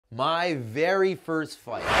My very first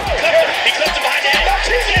fight. He clipped him behind the head.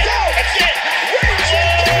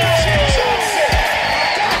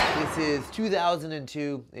 This is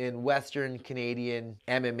 2002 in Western Canadian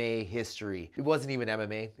MMA history. It wasn't even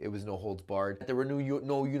MMA, it was no holds barred. There were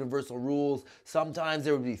no universal rules. Sometimes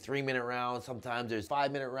there would be 3-minute rounds, sometimes there's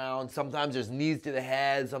 5-minute rounds, sometimes there's knees to the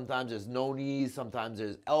head, sometimes there's no knees, sometimes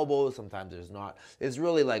there's elbows, sometimes there's not. It's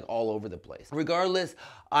really like all over the place. Regardless,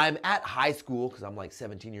 I'm at high school, because I'm like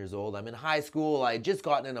 17 years old. I'm in high school. I had just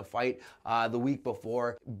gotten in a fight the week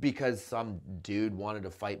before because some dude wanted to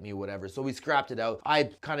fight me, whatever. So we scrapped it out. I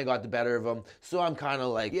kind of got the better of him. So I'm kind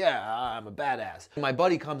of like, yeah, I'm a badass. My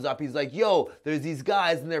buddy comes up. He's like, yo, there's these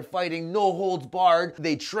guys and they're fighting no holds barred.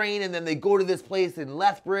 They train and then they go to this place in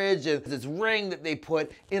Lethbridge and this ring that they put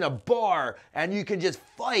in a bar and you can just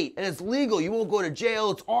fight and it's legal. You won't go to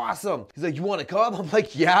jail. It's awesome. He's like, you want to come? I'm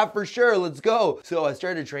like, yeah, for sure. Let's go. So I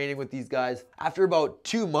started training with these guys. After about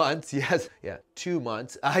 2 months, 2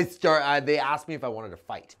 months, they asked me if I wanted to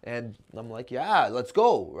fight. And I'm like, yeah, let's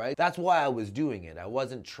go, right? That's why I was doing it. I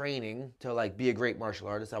wasn't training to like be a great martial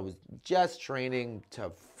artist. I was just training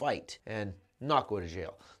to fight and not go to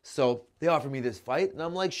jail. So they offered me this fight and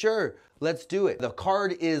I'm like, sure, let's do it. The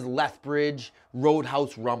card is Lethbridge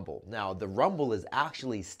Roadhouse Rumble. Now, the Rumble is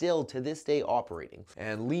actually still to this day operating.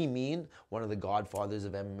 And Lee Mean, one of the godfathers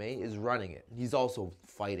of MMA, is running it. He's also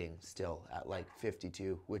fighting still at like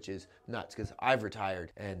 52, which is nuts because I've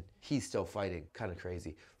retired and he's still fighting. Kind of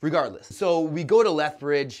crazy. Regardless. So we go to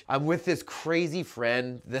Lethbridge. I'm with this crazy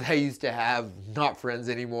friend that I used to have, not friends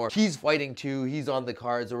anymore. He's fighting too. He's on the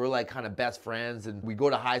card. So we're like kind of best friends and we go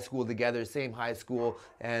to high school together, same high school,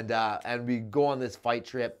 and we go on this fight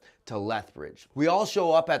trip to Lethbridge. We all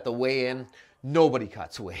show up at the weigh-in. Nobody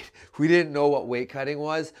cuts weight. We didn't know what weight cutting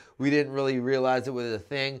was. We didn't really realize it was a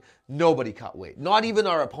thing. Nobody cut weight. Not even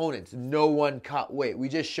our opponents. No one cut weight. We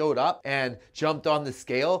just showed up and jumped on the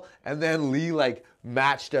scale and then Lee like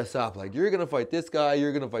matched us up. Like, you're gonna fight this guy,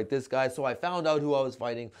 you're gonna fight this guy. So I found out who I was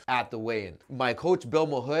fighting at the weigh-in. My coach, Bill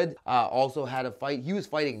Mahood, also had a fight. He was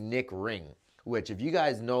fighting Nick Ring, which if you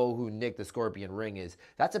guys know who Nick the Scorpion Ring is,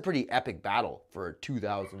 that's a pretty epic battle for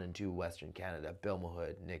 2002 Western Canada. Bill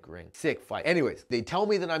Mahood, Nick Ring. Sick fight. Anyways, they tell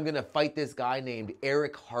me that I'm gonna fight this guy named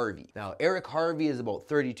Eric Harvey. Now, Eric Harvey is about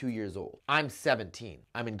 32 years old. I'm 17.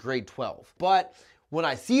 I'm in grade 12. But when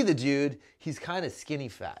I see the dude, he's kind of skinny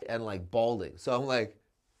fat and like balding. So I'm like,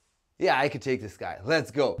 yeah, I could take this guy.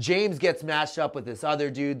 Let's go. James gets matched up with this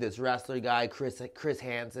other dude, this wrestler guy, Chris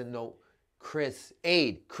Hansen. No, Chris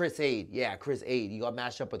Aid. Yeah, Chris Aid. He got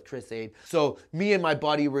matched up with Chris Aid. So me and my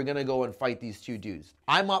buddy, we're gonna go and fight these two dudes.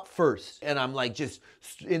 I'm up first and I'm like just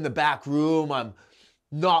in the back room. I'm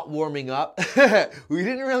not warming up. We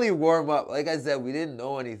didn't really warm up. Like I said, we didn't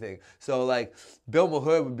know anything. So like Bill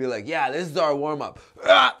Mahood would be like, yeah, this is our warm up.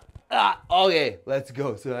 Okay, let's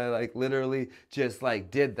go. So I like literally just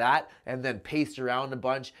like did that and then paced around a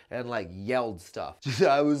bunch and like yelled stuff.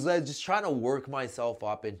 I was just trying to work myself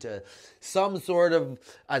up into some sort of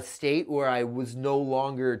a state where I was no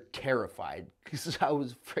longer terrified, because I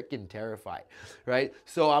was freaking terrified, right?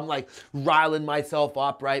 So I'm like riling myself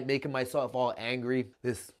up, right? Making myself all angry.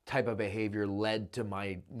 This type of behavior led to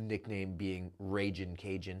my nickname being Ragin'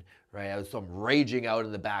 Cajun, right? I'm raging out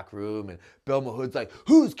in the back room and Bill Mahood's like,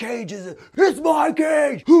 whose cage is it? It's my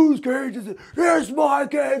cage! Whose cage is it? It's my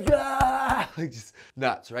cage! Ah! Like just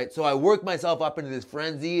nuts, right? So I work myself up into this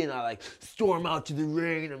frenzy and I like storm out to the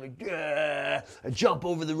ring and I'm like, ah! I jump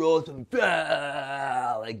over the ropes and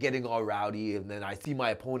ah! Like getting all rowdy, and then I see my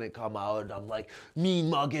opponent come out and I'm like mean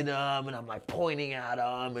mugging him and I'm like pointing at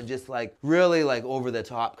him and just like really like over the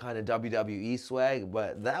top kind of WWE swag.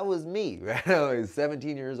 But that was me, right? I was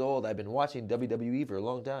 17 years old. I've been watching WWE for a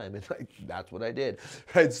long time and like that's what I did,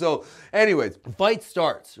 right? So anyways, fight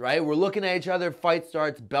starts, right? We're looking at each other, fight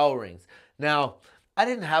starts, bell rings. Now, I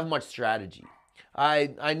didn't have much strategy.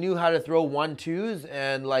 I knew how to throw 1-2s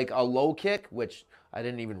and like a low kick, which I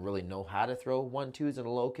didn't even really know how to throw 1-2s and a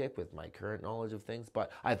low kick with my current knowledge of things,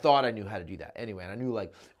 but I thought I knew how to do that. Anyway, and I knew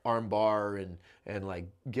like arm bar and like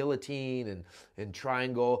guillotine and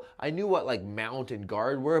triangle. I knew what like mount and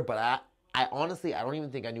guard were, but I honestly, I don't even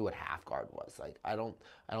think I knew what half guard was. Like, I don't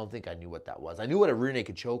think I knew what that was. I knew what a rear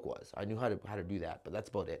naked choke was. I knew how to do that, but that's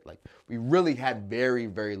about it. Like, we really had very,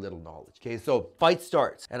 very little knowledge. Okay, so fight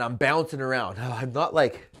starts, and I'm bouncing around. I'm not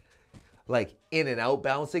like in and out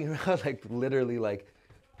bouncing around, like literally like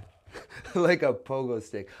like a pogo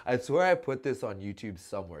stick. I swear I put this on YouTube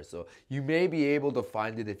somewhere, so you may be able to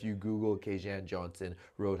find it if you Google Kajan Johnson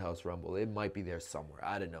Roadhouse Rumble. It might be there somewhere,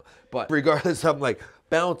 I don't know. But regardless, I'm like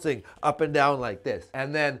bouncing up and down like this.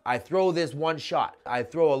 And then I throw this one shot. I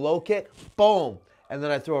throw a low kick, boom. and then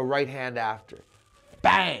I throw a right hand after.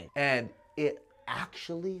 Bang! And it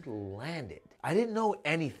actually landed. I didn't know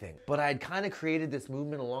anything, but I had kind of created this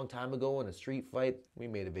movement a long time ago in a street fight. We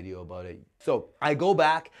made a video about it. So I go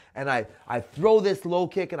back and I throw this low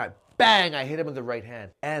kick and I hit him with the right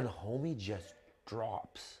hand. And homie just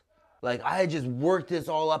drops. Like, I had just worked this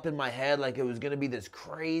all up in my head like it was gonna be this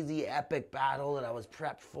crazy epic battle that I was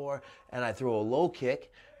prepped for. And I throw a low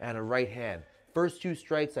kick and a right hand. First 2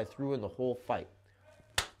 strikes I threw in the whole fight.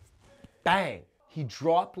 Bang! He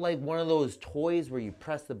dropped like one of those toys where you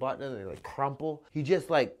press the button and they like crumple. He just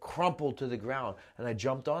like crumpled to the ground. And I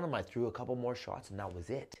jumped on him, I threw a couple more shots, and that was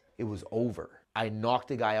it. It was over. I knocked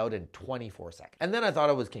the guy out in 24 seconds. And then I thought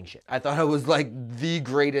I was king shit. I thought I was like the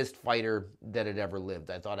greatest fighter that had ever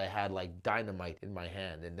lived. I thought I had like dynamite in my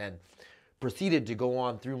hand, and then proceeded to go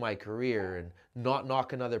on through my career and not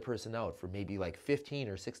knock another person out for maybe like 15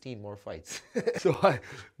 or 16 more fights. So I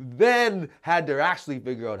then had to actually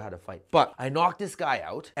figure out how to fight. But I knocked this guy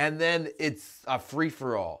out, and then it's a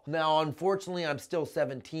free-for-all. Now, unfortunately, I'm still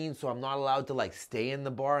 17, so I'm not allowed to like stay in the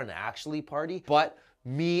bar and actually party. But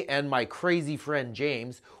me and my crazy friend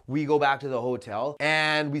James, we go back to the hotel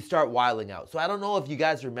and we start wilding out. So I don't know if you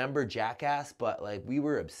guys remember Jackass, but like we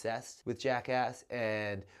were obsessed with Jackass,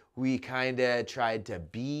 and we kind of tried to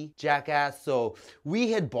be Jackass. So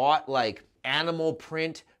we had bought like animal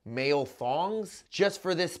print male thongs just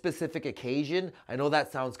for this specific occasion. I know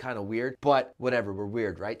that sounds kind of weird, but whatever, we're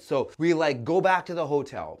weird, right? So we like go back to the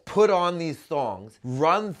hotel, put on these thongs,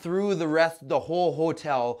 run through the whole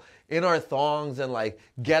hotel in our thongs, and like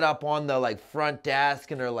get up on the like front desk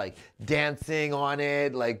and are like dancing on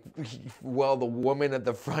it, like well, the woman at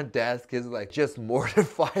the front desk is like just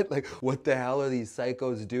mortified, like what the hell are these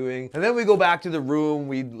psychos doing? And then we go back to the room,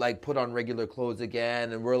 we like put on regular clothes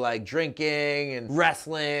again, and we're like drinking and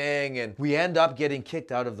wrestling, and we end up getting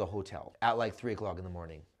kicked out of the hotel at like 3 o'clock in the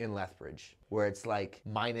morning in Lethbridge, where it's like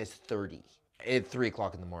minus 30 at 3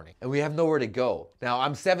 o'clock in the morning, and we have nowhere to go. Now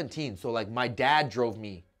I'm 17, so like my dad drove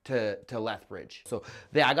me to Lethbridge. So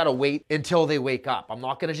I gotta wait until they wake up. I'm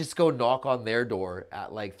not gonna just go knock on their door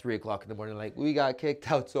at like 3 o'clock in the morning, like, we got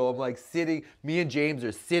kicked out. So I'm like sitting, me and James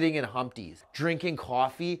are sitting in Humpty's, drinking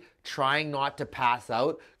coffee, trying not to pass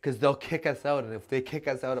out, because they'll kick us out. And if they kick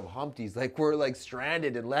us out of Humpty's, like we're like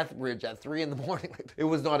stranded in Lethbridge at 3 in the morning. It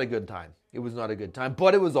was not a good time. It was not a good time,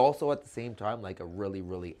 but it was also at the same time like a really,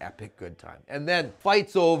 really epic good time. And then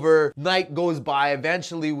fight's over, night goes by.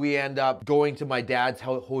 Eventually we end up going to my dad's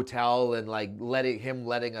hotel and like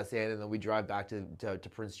letting us in, and then we drive back to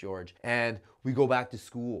Prince George, and we go back to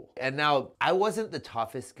school. And now I wasn't the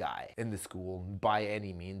toughest guy in the school by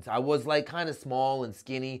any means. I was like kind of small and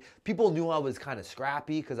skinny. People knew I was kind of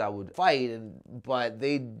scrappy because I would fight, but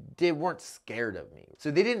they weren't scared of me.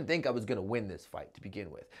 So they didn't think I was gonna win this fight to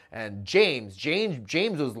begin with. And James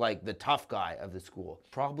was like the tough guy of the school,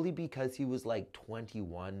 probably because he was like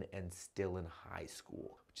 21 and still in high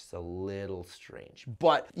school, which is a little strange.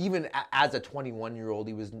 But even as a 21-year-old,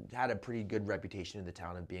 he had a pretty good reputation in the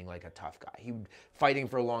town of being like a tough guy. He was fighting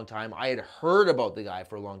for a long time. I had heard about the guy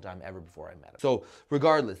for a long time ever before I met him. So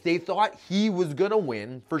regardless, they thought he was gonna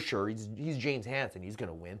win for sure. He's James Hansen, he's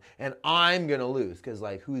gonna win, and I'm gonna lose, because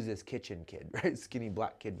like, who's this kitchen kid, right? Skinny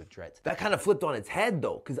black kid with dreads. That kind of flipped on its head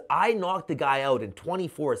though, because I knocked the guy out in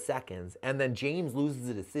 24 seconds, and then James loses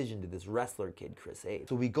a decision to this wrestler kid, Chris A.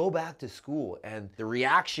 So we go back to school, and the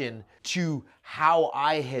reaction to how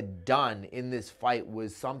I had done in this fight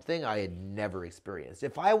was something I had never experienced.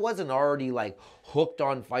 If I wasn't already like hooked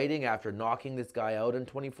on fighting after knocking this guy out in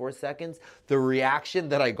 24 seconds, the reaction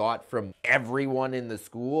that I got from everyone in the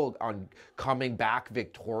school on coming back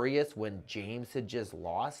victorious when James had just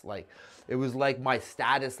lost, like, it was like my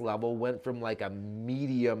status level went from like a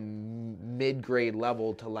medium mid-grade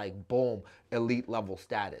level to like, boom, elite level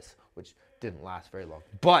status, which didn't last very long.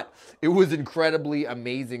 But it was incredibly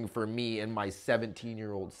amazing for me and my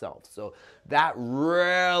 17-year-old self. So that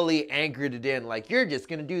really anchored it in, like, you're just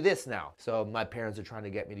gonna do this now. So my parents are trying to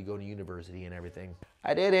get me to go to university and everything.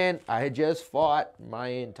 I didn't. I had just fought my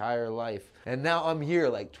entire life. And now I'm here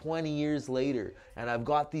like 20 years later, and I've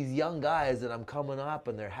got these young guys that I'm coming up,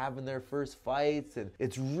 and they're having their first fights, and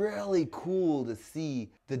it's really cool to see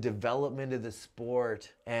the development of the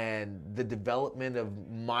sport and the development of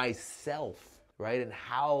myself, right? And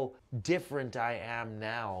how different I am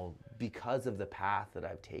now because of the path that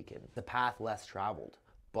I've taken. The path less traveled,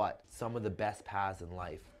 but some of the best paths in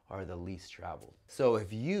life are the least traveled. So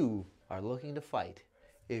if you are looking to fight,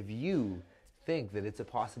 if you think that it's a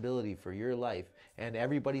possibility for your life, and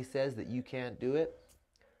everybody says that you can't do it,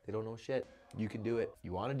 they don't know shit. You can do it.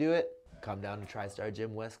 You want to do it? come down to Tristar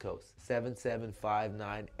Gym West Coast,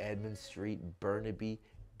 7759 Edmond Street, Burnaby,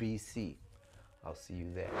 BC. I'll see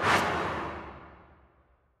you there.